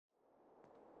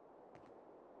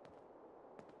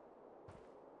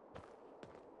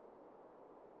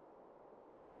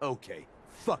Okay,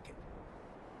 fuck it.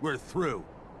 We're through.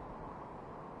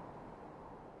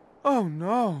 Oh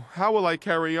no, how will I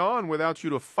carry on without you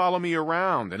to follow me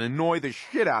around and annoy the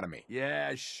shit out of me?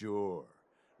 Yeah, sure.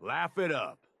 Laugh it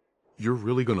up. You're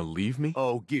really gonna leave me?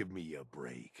 Oh, give me a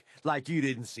break. Like you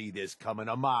didn't see this coming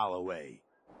a mile away.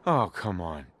 Oh, come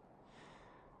on.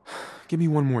 Give me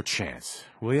one more chance,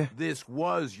 will you? This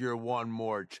was your one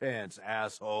more chance,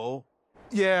 asshole.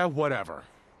 Yeah, whatever.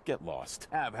 Get lost.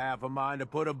 Have half a mind to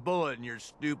put a bullet in your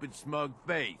stupid, smug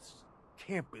face.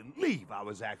 Can't believe I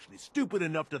was actually stupid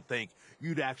enough to think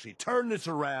you'd actually turn this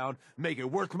around, make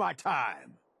it worth my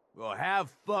time. Well,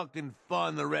 have fucking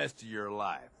fun the rest of your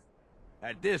life.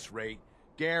 At this rate,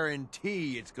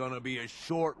 guarantee it's gonna be a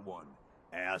short one,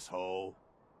 asshole.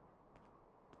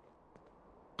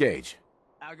 Gage.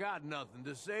 I got nothing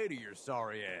to say to your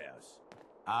sorry ass.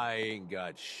 I ain't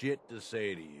got shit to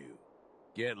say to you.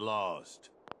 Get lost.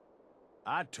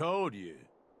 I told you,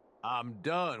 I'm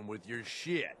done with your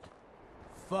shit.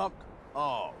 Fuck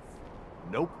off.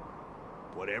 Nope.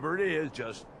 Whatever it is,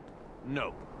 just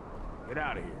nope. Get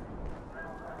out of here.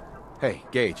 Hey,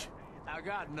 Gage. I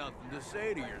got nothing to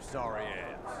say to your sorry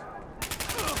ass.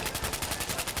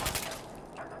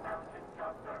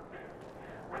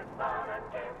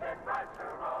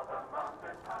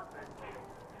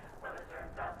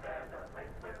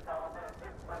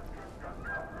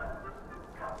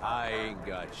 I ain't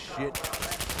got shit.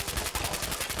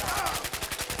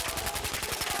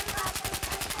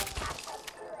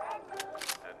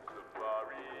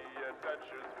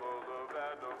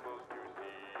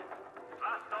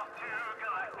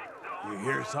 You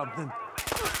hear something?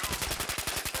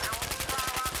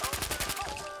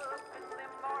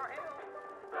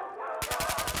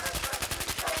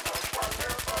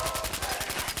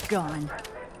 Gone.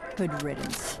 Good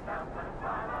riddance.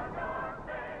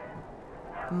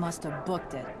 Must have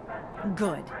booked it.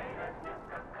 Good.